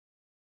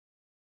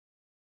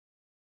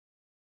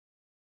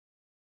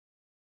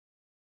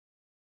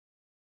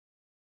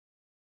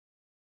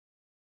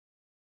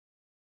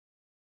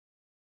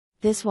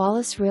This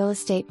Wallace Real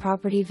Estate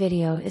property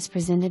video is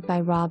presented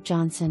by Rob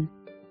Johnson.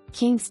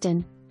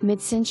 Kingston,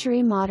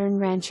 mid-century modern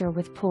rancher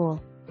with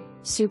pool.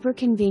 Super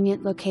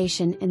convenient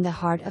location in the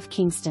heart of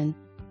Kingston.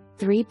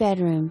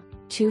 3-bedroom,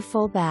 2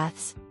 full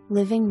baths,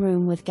 living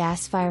room with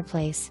gas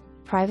fireplace,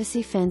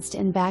 privacy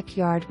fenced-in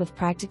backyard with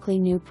practically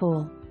new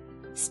pool.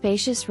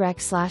 Spacious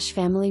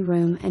rec/family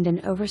room and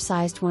an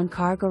oversized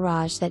one-car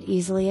garage that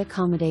easily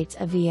accommodates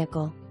a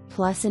vehicle,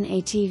 plus an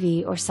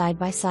ATV or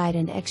side-by-side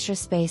and extra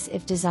space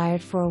if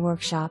desired for a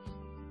workshop.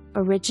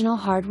 Original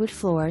hardwood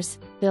floors,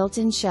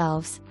 built-in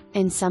shelves,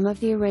 and some of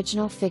the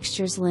original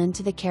fixtures lend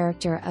to the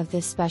character of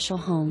this special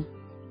home.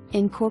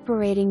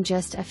 Incorporating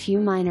just a few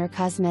minor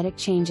cosmetic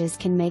changes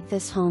can make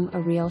this home a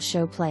real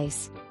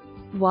showplace.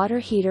 Water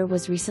heater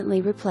was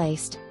recently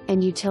replaced,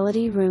 and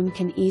utility room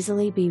can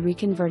easily be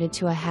reconverted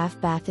to a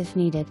half bath if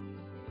needed.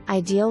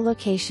 Ideal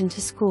location to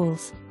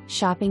schools,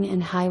 shopping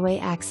and highway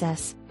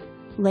access.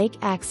 Lake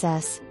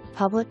access,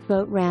 public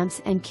boat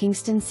ramps and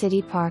Kingston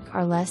City Park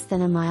are less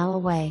than a mile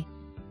away.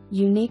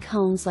 Unique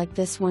homes like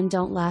this one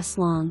don't last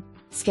long.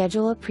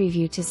 Schedule a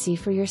preview to see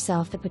for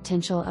yourself the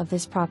potential of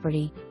this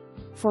property.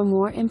 For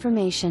more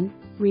information,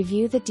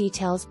 review the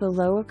details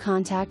below or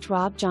contact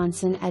Rob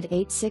Johnson at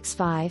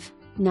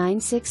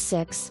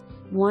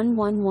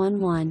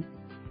 865-966-1111.